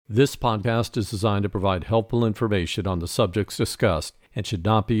This podcast is designed to provide helpful information on the subjects discussed and should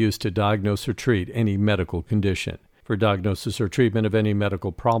not be used to diagnose or treat any medical condition. For diagnosis or treatment of any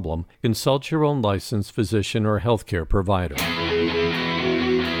medical problem, consult your own licensed physician or healthcare provider.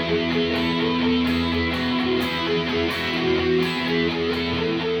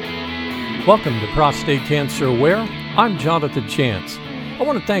 Welcome to Prostate Cancer Aware. I'm Jonathan Chance. I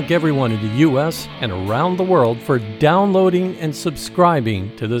want to thank everyone in the U.S. and around the world for downloading and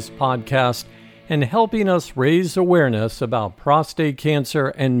subscribing to this podcast and helping us raise awareness about prostate cancer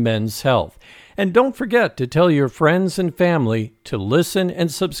and men's health. And don't forget to tell your friends and family to listen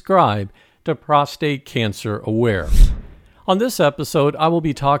and subscribe to Prostate Cancer Aware. On this episode, I will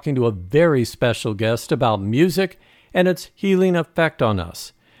be talking to a very special guest about music and its healing effect on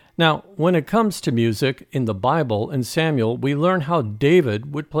us. Now, when it comes to music, in the Bible and Samuel, we learn how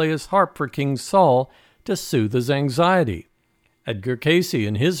David would play his harp for King Saul to soothe his anxiety. Edgar Cayce,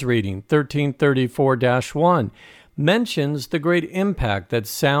 in his reading, 1334-1, mentions the great impact that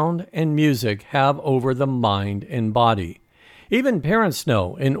sound and music have over the mind and body. Even parents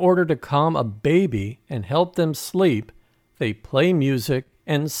know, in order to calm a baby and help them sleep, they play music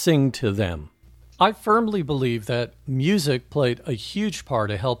and sing to them. I firmly believe that music played a huge part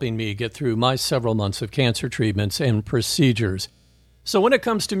of helping me get through my several months of cancer treatments and procedures. So when it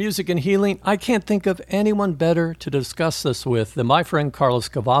comes to music and healing, I can't think of anyone better to discuss this with than my friend Carlos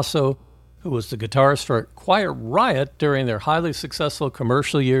Cavazo, who was the guitarist for Quiet Riot during their highly successful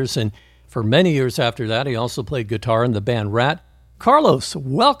commercial years, and for many years after that, he also played guitar in the band Rat. Carlos,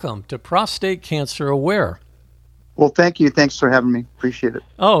 welcome to Prostate Cancer Aware. Well, thank you. Thanks for having me. Appreciate it.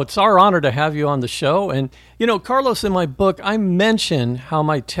 Oh, it's our honor to have you on the show. And, you know, Carlos, in my book, I mention how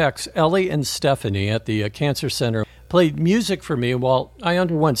my techs, Ellie and Stephanie at the Cancer Center, played music for me while I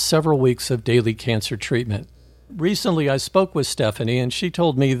underwent several weeks of daily cancer treatment. Recently, I spoke with Stephanie, and she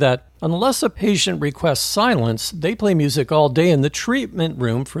told me that unless a patient requests silence, they play music all day in the treatment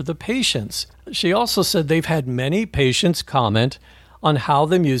room for the patients. She also said they've had many patients comment on how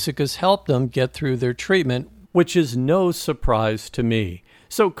the music has helped them get through their treatment, which is no surprise to me.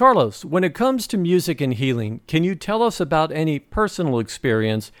 So, Carlos, when it comes to music and healing, can you tell us about any personal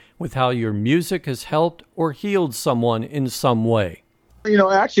experience with how your music has helped or healed someone in some way? You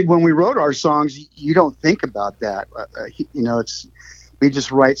know, actually, when we wrote our songs, you don't think about that. We just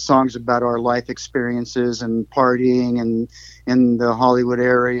write songs about our life experiences and partying and in the Hollywood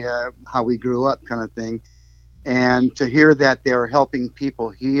area, how we grew up kind of thing. And to hear that they're helping people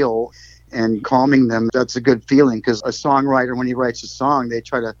heal and calming them, that's a good feeling, because a songwriter, when he writes a song, they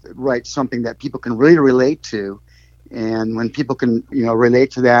try to write something that people can really relate to. And when people can,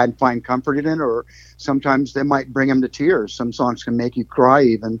 relate to that and find comfort in it, or sometimes they might bring them to tears. Some songs can make you cry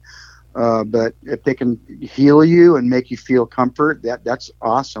even. But if they can heal you and make you feel comfort, that's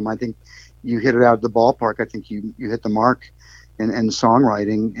awesome. I think you hit it out of the ballpark. I think you hit the mark in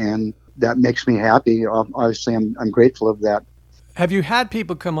songwriting, and that makes me happy. Obviously, I'm grateful of that. Have you had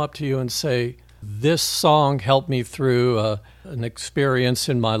people come up to you and say, this song helped me through an experience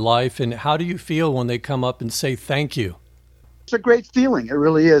in my life? And how do you feel when they come up and say thank you? It's a great feeling. It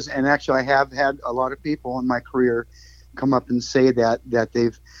really is. And actually, I have had a lot of people in my career come up and say that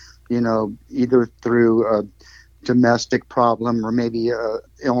they've, either through a domestic problem or maybe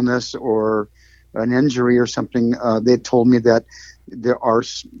illness or an injury or something, they told me that there are,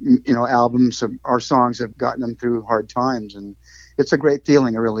 albums of our songs have gotten them through hard times. And it's a great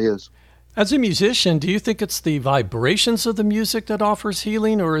feeling. It really is. As a musician, do you think it's the vibrations of the music that offers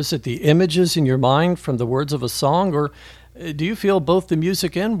healing, or is it the images in your mind from the words of a song, or do you feel both the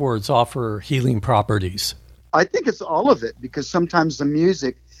music and words offer healing properties? I think it's all of it, because sometimes the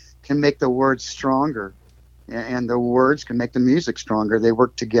music can make the words stronger, and the words can make the music stronger. They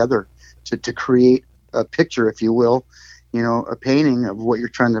work together to create a picture, if you will, a painting of what you're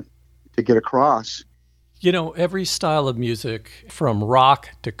trying to get across. Every style of music, from rock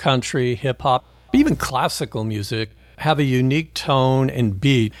to country, hip-hop, even classical music, have a unique tone and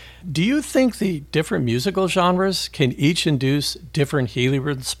beat. Do you think the different musical genres can each induce different healing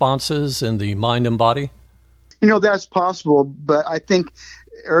responses in the mind and body? That's possible, but I think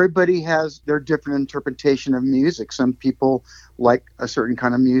everybody has their different interpretation of music. Some people like a certain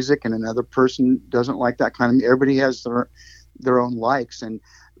kind of music, and another person doesn't like that kind of. Everybody has their own likes, and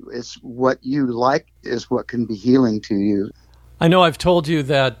it's what you like is what can be healing to you. I know I've told you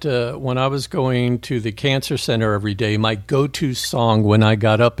that when I was going to the Cancer Center every day, my go-to song when I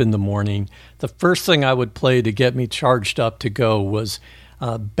got up in the morning, the first thing I would play to get me charged up to go was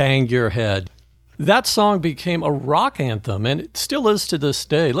Bang Your Head. That song became a rock anthem, and it still is to this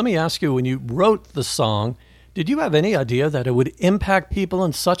day. Let me ask you, when you wrote the song, Did you have any idea that it would impact people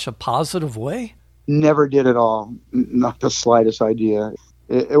in such a positive way? Never did at all. Not the slightest idea.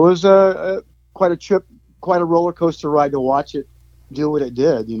 It was quite a trip, quite a roller coaster ride to watch it do what it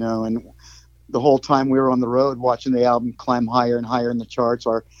did, and the whole time we were on the road watching the album climb higher and higher in the charts,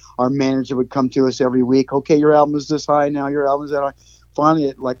 our manager would come to us every week. Okay, your album is this high now. Your album is that high. Finally,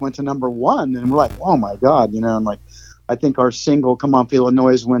 it went to number one, and we're like, oh my God, and I think our single "Come On Feel the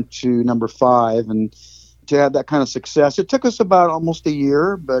Noise" went to number 5, and to have that kind of success, it took us about almost a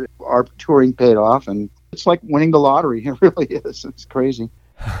year, but our touring paid off, and it's like winning the lottery. It really is. It's crazy.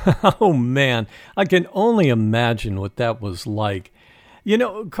 Oh man, I can only imagine what that was like.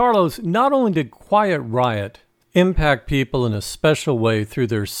 Carlos, not only did Quiet Riot impact people in a special way through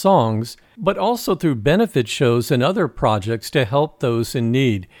their songs, but also through benefit shows and other projects to help those in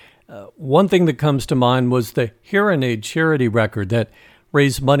need. One thing that comes to mind was the Hearing Aid charity record that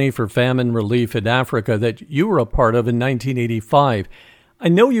raised money for famine relief in Africa that you were a part of in 1985. I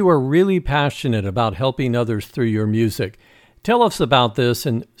know you are really passionate about helping others through your music. Tell us about this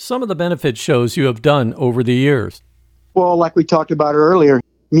and some of the benefit shows you have done over the years. Well, like we talked about earlier,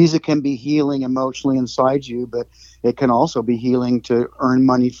 music can be healing emotionally inside you, but it can also be healing to earn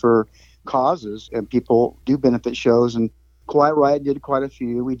money for causes, and people do benefit shows, and Quiet Riot did quite a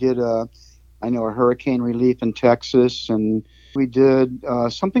few. We did, a hurricane relief in Texas, and we did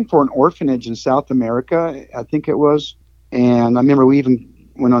something for an orphanage in South America, I think it was, and I remember we even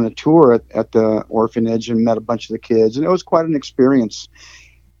went on a tour at the orphanage and met a bunch of the kids, and it was quite an experience.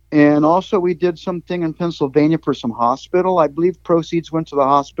 And also we did something in Pennsylvania for some hospital. I believe proceeds went to the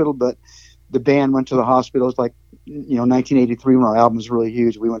hospital, but the band went to the hospital. It was 1983 when our album was really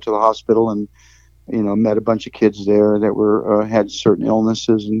huge. We went to the hospital and, met a bunch of kids there that were had certain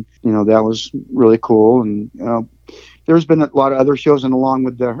illnesses, and, that was really cool. And there's been a lot of other shows, and along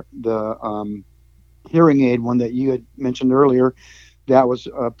with the Hearing Aid one that you had mentioned earlier, that was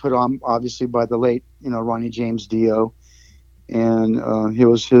put on obviously by the late, Ronnie James Dio. And it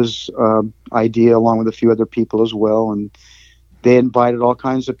was his idea, along with a few other people as well. And they invited all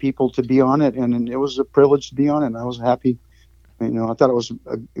kinds of people to be on it, and it was a privilege to be on it. And I was happy. I thought it was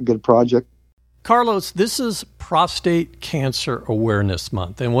a good project. Carlos, this is Prostate Cancer Awareness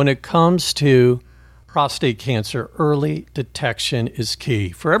Month. And when it comes to prostate cancer, early detection is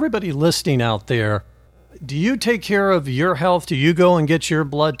key. For everybody listening out there, do you take care of your health? Do you go and get your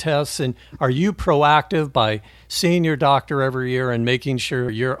blood tests? And are you proactive by seeing your doctor every year and making sure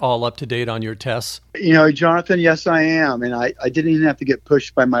you're all up to date on your tests? Jonathan, yes, I am. And I didn't even have to get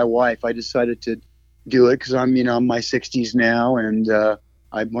pushed by my wife. I decided to do it because I'm, in my 60s now, and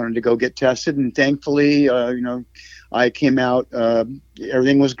I wanted to go get tested. And thankfully, I came out,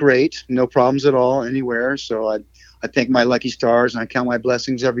 everything was great, no problems at all anywhere. So I thank my lucky stars, and I count my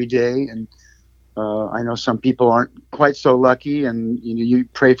blessings every day. And I know some people aren't quite so lucky, and you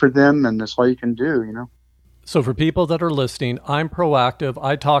pray for them, and that's all you can do, So for people that are listening, I'm proactive.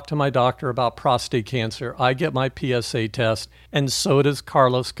 I talk to my doctor about prostate cancer. I get my PSA test, and so does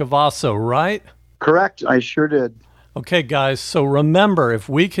Carlos Cavazo, right? Correct. I sure did. Okay, guys. So remember, if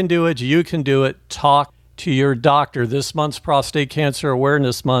we can do it, you can do it. Talk to your doctor. This month's Prostate Cancer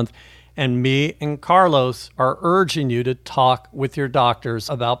Awareness Month, and me and Carlos are urging you to talk with your doctors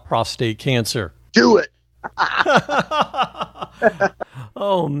about prostate cancer. Do it.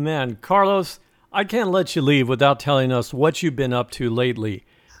 Oh, man. Carlos, I can't let you leave without telling us what you've been up to lately.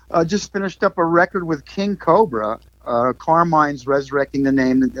 Just finished up a record with King Cobra. Carmine's resurrecting the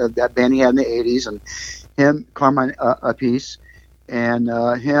name of that band he had in the 80s, and him, Carmine, a piece, and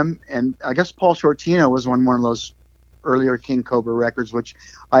him, and I guess Paul Shortino was on one of those earlier King Cobra records, which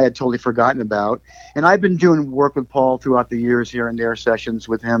I had totally forgotten about. And I've been doing work with Paul throughout the years here and there, sessions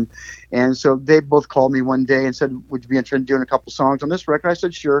with him. And so they both called me one day and said, would you be interested in doing a couple songs on this record? I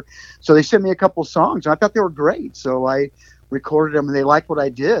said, sure. So they sent me a couple songs, and I thought they were great. So I recorded them, and they liked what I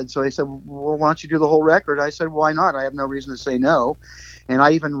did. So they said, well, why don't you do the whole record? I said, why not? I have no reason to say no. And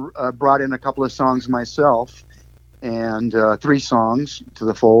I even brought in a couple of songs myself, and 3 songs to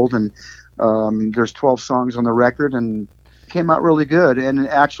the fold. And there's 12 songs on the record, and came out really good. And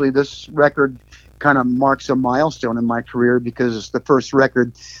actually, this record kind of marks a milestone in my career because it's the first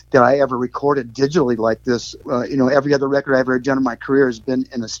record that I ever recorded digitally like this. Every other record I've ever done in my career has been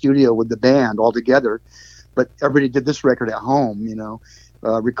in a studio with the band all together, but everybody did this record at home,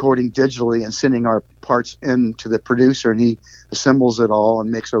 recording digitally and sending our parts in to the producer, and he assembles it all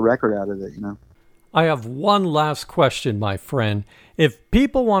and makes a record out of it, I have one last question, my friend. If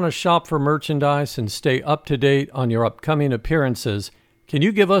people want to shop for merchandise and stay up to date on your upcoming appearances, can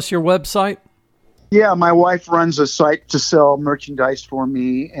you give us your website? Yeah, my wife runs a site to sell merchandise for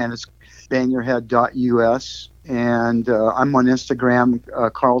me, and it's bangyourhead.us. And I'm on Instagram,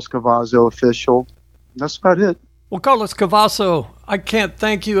 Carlos Cavazo Official. That's about it. Well, Carlos Cavazo, I can't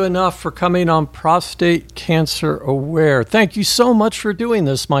thank you enough for coming on Prostate Cancer Aware. Thank you so much for doing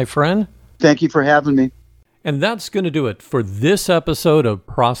this, my friend. Thank you for having me. And that's going to do it for this episode of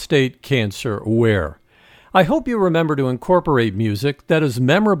Prostate Cancer Aware. I hope you remember to incorporate music that is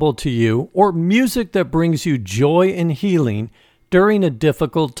memorable to you or music that brings you joy and healing during a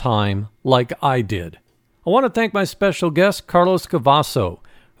difficult time like I did. I want to thank my special guest, Carlos Cavazo,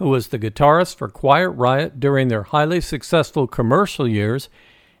 who was the guitarist for Quiet Riot during their highly successful commercial years,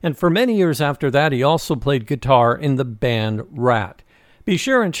 and for many years after that, he also played guitar in the band Rat. Be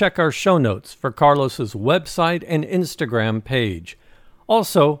sure and check our show notes for Carlos's website and Instagram page.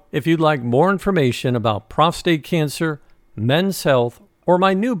 Also, if you'd like more information about prostate cancer, men's health, or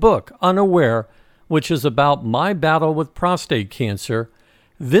my new book, Unaware, which is about my battle with prostate cancer,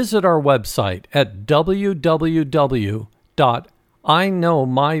 visit our website at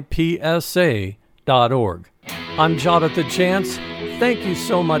www.iknowmypsa.org. I'm Jonathan Chance. Thank you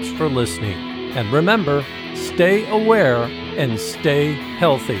so much for listening. And remember, stay aware and stay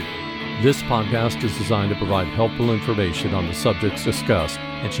healthy. This podcast is designed to provide helpful information on the subjects discussed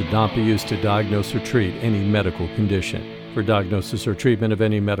and should not be used to diagnose or treat any medical condition. For diagnosis or treatment of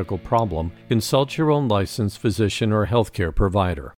any medical problem, consult your own licensed physician or healthcare provider.